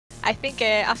I think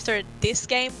after this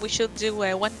game we should do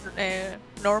one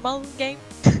normal game.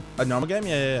 A normal game?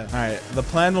 Yeah. All right. The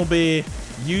plan will be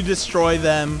you destroy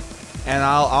them, and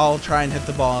I'll try and hit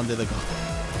the ball into the goal.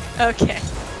 Okay.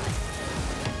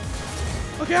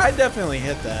 Okay, I definitely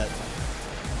hit that.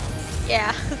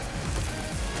 Yeah.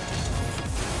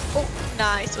 Oh,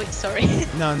 nice. Wait, sorry.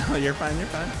 No, you're fine. You're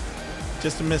fine.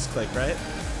 Just a misclick, right?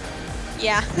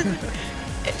 Yeah.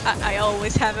 I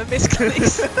always have a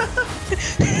misclicks.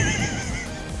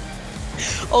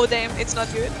 Oh damn, it's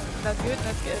not good. Not good.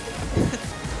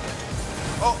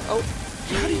 Oh.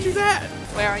 How did you do that?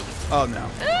 Where are you? Oh no.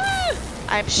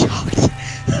 I'm shocked.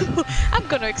 I'm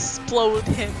gonna explode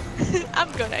him.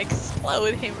 I'm gonna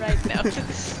explode him right now.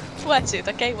 Watch it,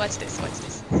 okay? Watch this.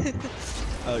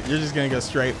 Oh, you're just gonna go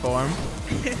straight for him?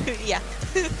 Yeah.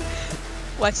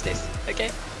 Watch this, okay?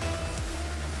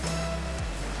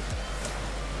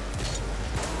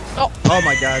 Oh! Oh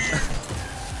my god.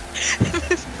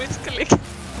 Misclick.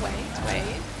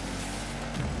 Wait.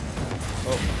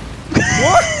 Oh.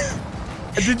 What?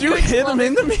 Did you hit him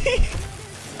into me?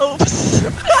 Oops.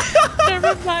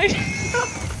 Never mind.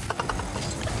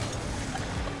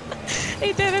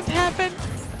 It didn't happen.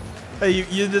 Hey,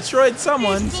 you destroyed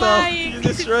someone, He's so lying. you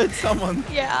destroyed someone.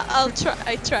 Yeah,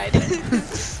 I tried.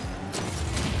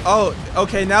 Oh,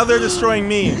 okay, now they're destroying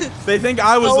me. They think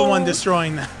I was the one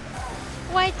destroying them.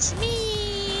 Watch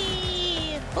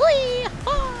me! Whee!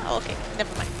 Oh, okay,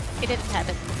 never mind. It didn't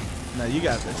happen. No, you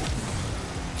got this.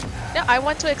 No, I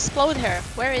want to explode her.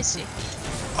 Where is she?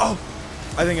 Oh,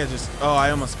 I think I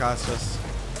almost cost us.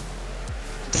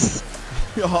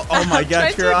 Oh my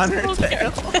god, you're on her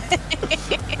tail.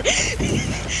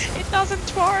 It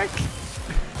doesn't work.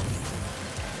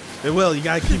 It will, you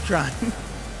gotta keep trying.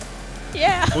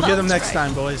 Yeah. We'll get them next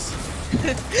time, boys.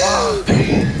 Oh.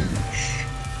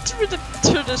 Through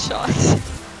the shot.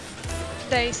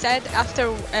 They said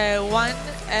after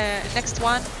next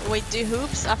one we do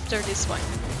hoops after this one.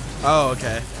 Oh,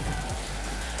 okay.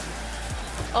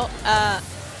 Oh,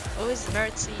 who is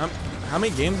Mercy? How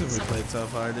many games have we played so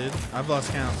far, dude? I've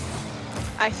lost count.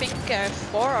 I think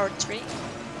 4 or 3.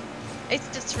 It's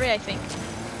just 3, I think.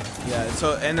 Yeah.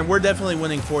 So, and then we're definitely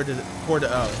winning 4-0,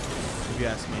 if you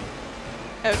ask me.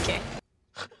 Okay.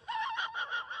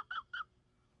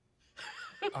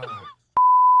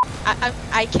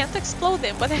 I can't explode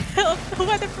them. What the hell?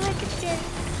 What a broken game.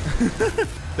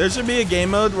 There should be a game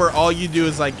mode where all you do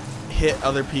is like hit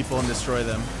other people and destroy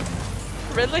them.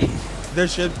 Really?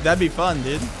 That'd be fun,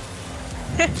 dude.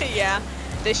 Yeah,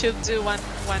 they should do one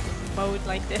mode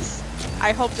like this.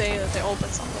 I hope they open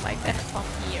something like that from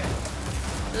here.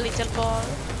 Little ball.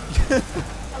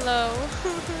 Hello.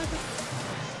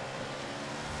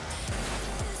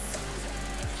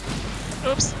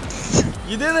 Oops.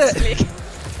 You did it. Click.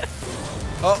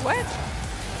 Oh. What?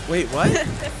 Wait, what?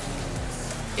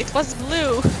 It was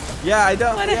blue. Yeah, I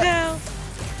don't. What the hell?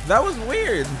 That was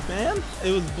weird, man.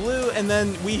 It was blue, and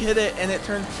then we hit it, and it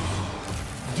turned.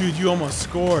 Dude, you almost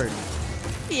scored.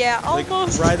 Yeah,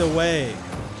 almost. Like, right away.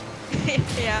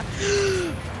 Yeah.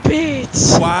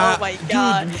 Bitch. Wow. Oh my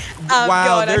god. Dude, I'm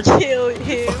wow, gonna kill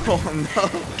him. Oh no.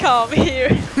 Come here.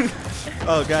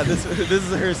 Oh god, this is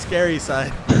her scary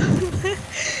side.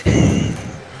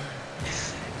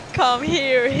 Come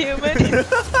here, human.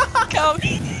 Come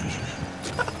here.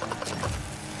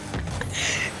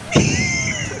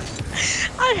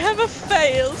 I have a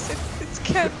fail. It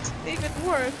can't even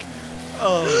work.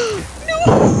 Oh.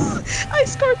 No! I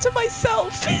scored to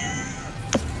myself.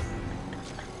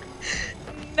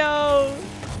 No.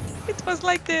 It was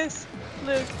like this.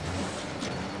 Look.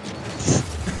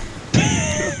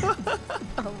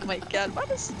 Oh my god,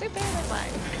 what a stupid am I?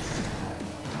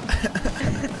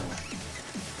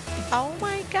 Oh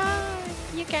my god,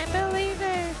 you can't believe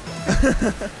it.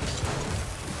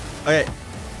 Okay.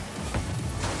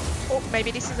 Oh,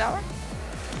 maybe this is our?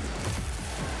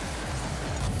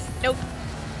 Nope.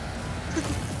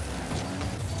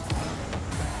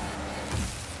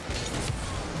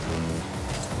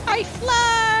 I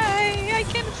fly! I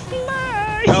can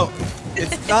fly! No,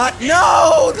 it's not.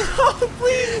 No,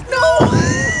 please, no.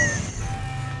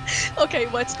 Okay,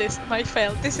 watch this. My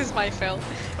fail. This is my fail.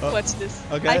 Oh, Watch this.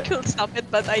 okay. I couldn't stop it,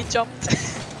 but I jumped.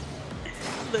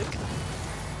 Look.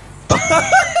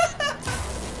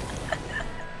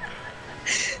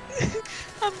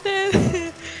 I'm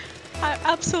dead. I'm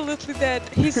absolutely dead.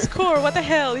 His score, what the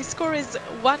hell? His score is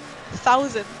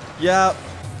 1,000. Yeah,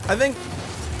 I think.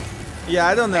 Yeah,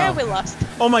 I don't know. Yeah, we lost.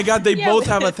 Oh my god, they Yeah, both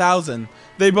we have did. 1,000.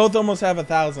 They both almost have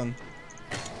 1,000.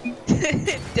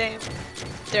 Damn.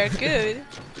 They're good.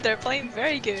 They're playing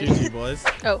very good. GG, boys.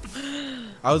 Oh.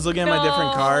 I was looking at my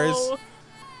different cars.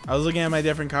 I was looking at my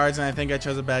different cards and I think I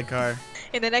chose a bad car.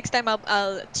 In the next time,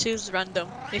 I'll choose random.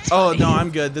 It's Oh, funny. no,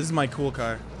 I'm good. This is my cool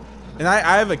car. And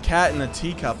I have a cat and a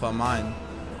teacup on mine.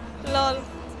 Lol.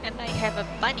 And I have a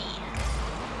bunny.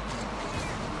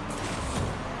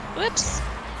 Whoops.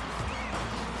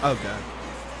 Oh, God.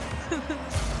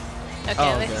 Okay,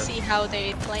 Oh, let's okay. see how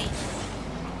they play.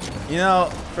 You know,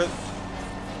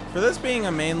 for this being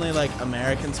a mainly, like,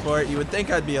 American sport, you would think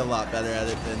I'd be a lot better at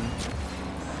it than,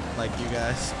 like, you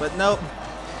guys. But nope.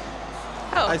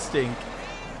 Oh. I stink.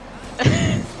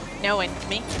 No, and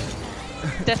me.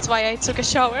 That's why I took a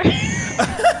shower.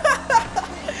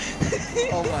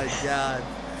 Oh, my God.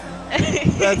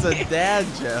 That's a dad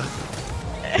joke.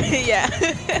 Yeah.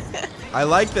 I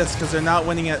like this because they're not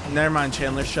winning it. Never mind,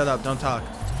 Chandler. Shut up. Don't talk.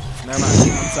 Never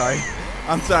mind. I'm sorry.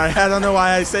 I'm sorry. I don't know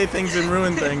why I say things and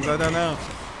ruin things. I don't know.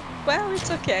 Well, it's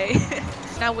okay.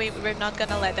 Now we're not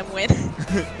gonna let them win.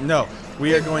 No,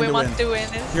 we are going to We win. want to win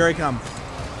it. Here I come.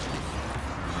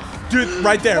 Dude,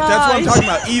 right there. That's what I'm talking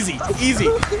about. Easy. Easy.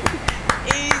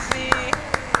 Easy.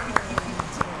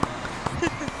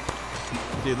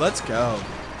 Dude, let's go.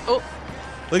 Oh,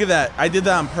 Look at that. I did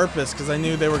that on purpose because I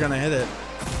knew they were going to hit it.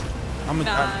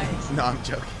 nice. No, I'm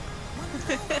joking.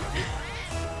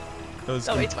 That was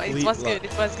Oh, it complete was luck. good.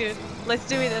 It was good. Let's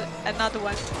do it another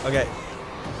one. Okay.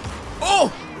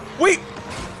 Oh! Wait!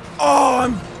 Oh,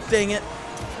 dang it.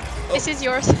 This is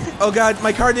yours. Oh, God.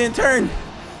 My car didn't turn.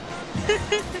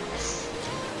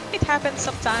 It happens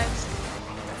sometimes.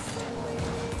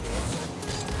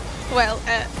 Well,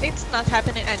 it's not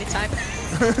happening anytime.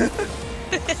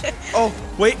 Oh,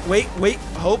 wait.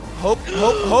 Hope.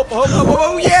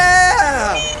 Oh,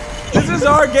 yeah! This is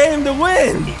our game to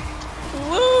win.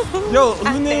 Woohoo! Yo, who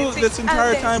I'm knew dancing, this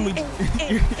entire I'm time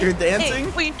dancing, you're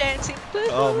dancing? We're dancing.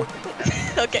 Oh.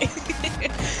 Okay.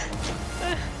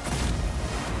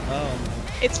 Oh.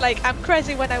 It's like I'm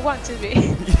crazy when I want to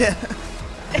be. Yeah.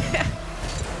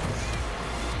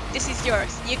 This is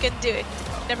yours. You can do it.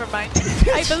 Never mind.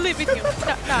 I believe in you.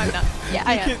 No, I'm not. Yeah,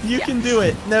 I am. You can do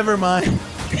it. Never mind.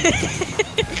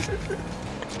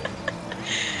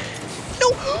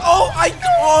 No. Oh,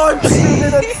 I'm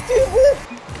stupid. I'm stupid.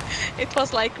 It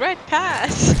was like red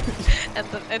pass,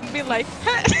 and me like,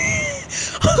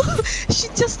 she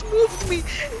just moved me.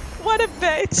 What a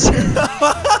bitch!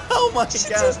 Oh my She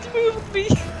God. just moved me.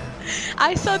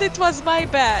 I thought it was my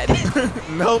bad.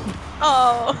 Nope.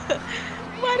 Oh,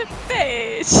 what a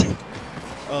bitch!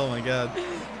 Oh my God.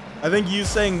 I think you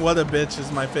saying "what a bitch"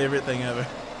 is my favorite thing ever.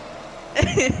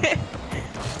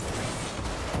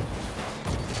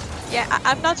 Yeah,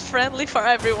 I'm not friendly for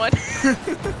everyone.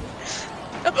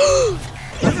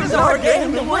 This is our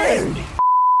game to win.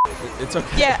 It's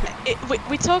okay. Yeah,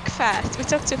 we talk fast. We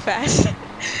talk too fast.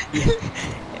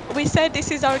 We said this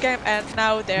is our game, and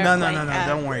now they're No. playing,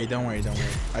 Don't worry.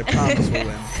 I promise we'll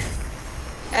win.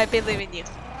 I believe in you.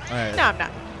 All right. No, I'm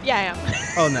not. Yeah, I am.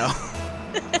 Oh no.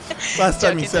 Last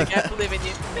time you said Joking, I that. believe in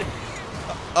you.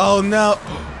 Oh no.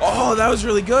 Oh, that was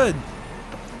really good.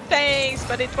 Thanks,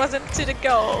 but it wasn't to the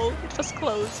goal. It was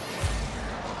close.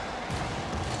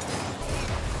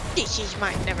 This is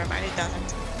mine. Never mind, it doesn't.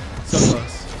 So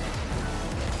close.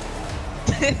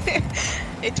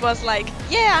 It was like,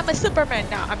 yeah, I'm a Superman.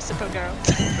 No, I'm Supergirl.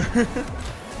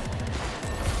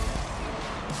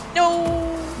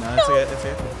 No. No, it's okay. It's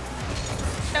okay.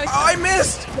 No, it's Oh, I not.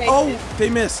 missed. Wait. Oh, they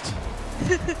missed.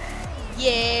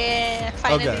 Yeah,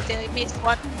 finally Okay. they missed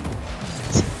one.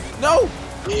 No.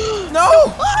 No.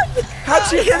 How'd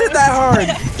she hit it that hard?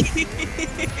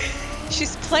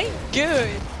 She's playing good.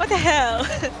 What the hell?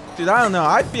 Dude, I don't know.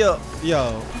 I feel,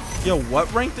 yo,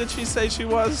 what rank did she say she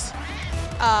was?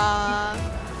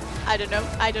 I don't know.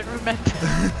 I don't remember.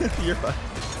 You're fine.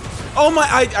 Oh my,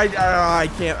 I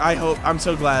can't. I hope. I'm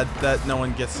so glad that no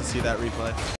one gets to see that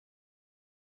replay.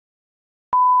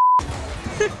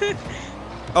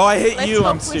 Oh, I hate Let's you.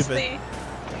 I'm hope we stupid. see.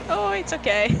 Oh, it's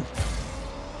okay.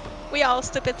 We all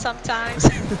stupid sometimes.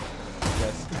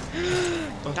 Yes.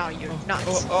 No, you're not.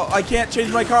 Oh, I can't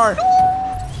change my car.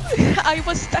 I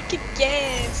was stuck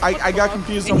again. I got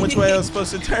confused on which way I was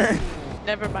supposed to turn.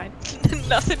 Never mind.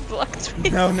 Nothing blocked me.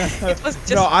 No. It was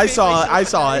just No, I me saw it. waiting I for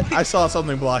saw that. it. I saw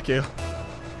something block you.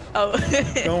 Oh.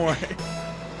 Don't worry.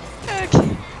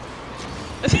 Okay.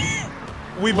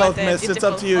 We What both a missed. It's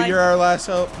up to you. beautiful You're our last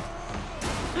hope.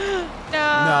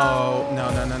 No. No.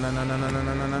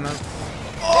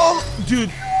 Oh,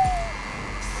 dude.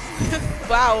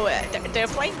 Wow, they're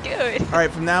playing good. All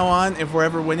right, from now on, if we're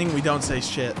ever winning, we don't say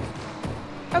shit.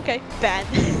 Okay, bad.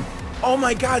 Oh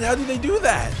my God, how did they do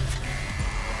that?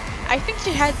 I think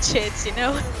she had cheats, you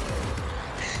know?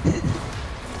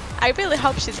 I really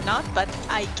hope she's not, but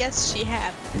I guess she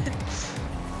have.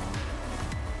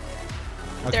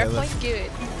 Okay, They're playing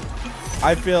good.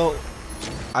 I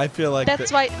feel like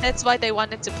That's why they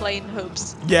wanted to play in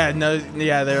hoops. Yeah, no,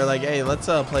 yeah, they were like, hey, let's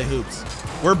play hoops.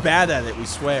 We're bad at it, we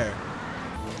swear.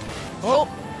 Oh,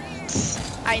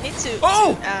 I need to.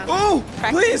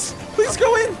 Please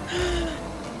go in.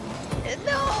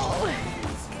 No.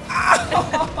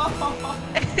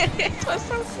 It was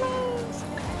so close.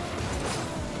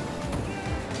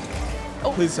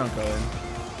 Oh. Please don't go in.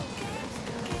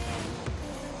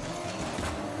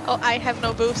 Oh, I have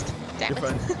no boost. Damn You're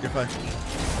it. fine. You're fine.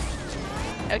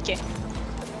 Okay.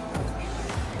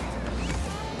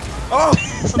 Oh,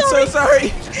 I'm so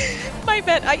sorry. My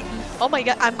bad. Oh my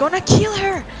god, I'm gonna kill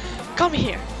her. Come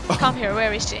here. Come here.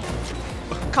 Where is she?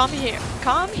 Come here.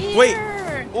 Come here. Wait.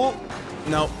 Oh,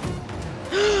 no.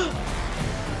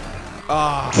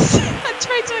 Ah. I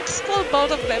tried to explode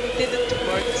both of them. It didn't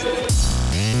work.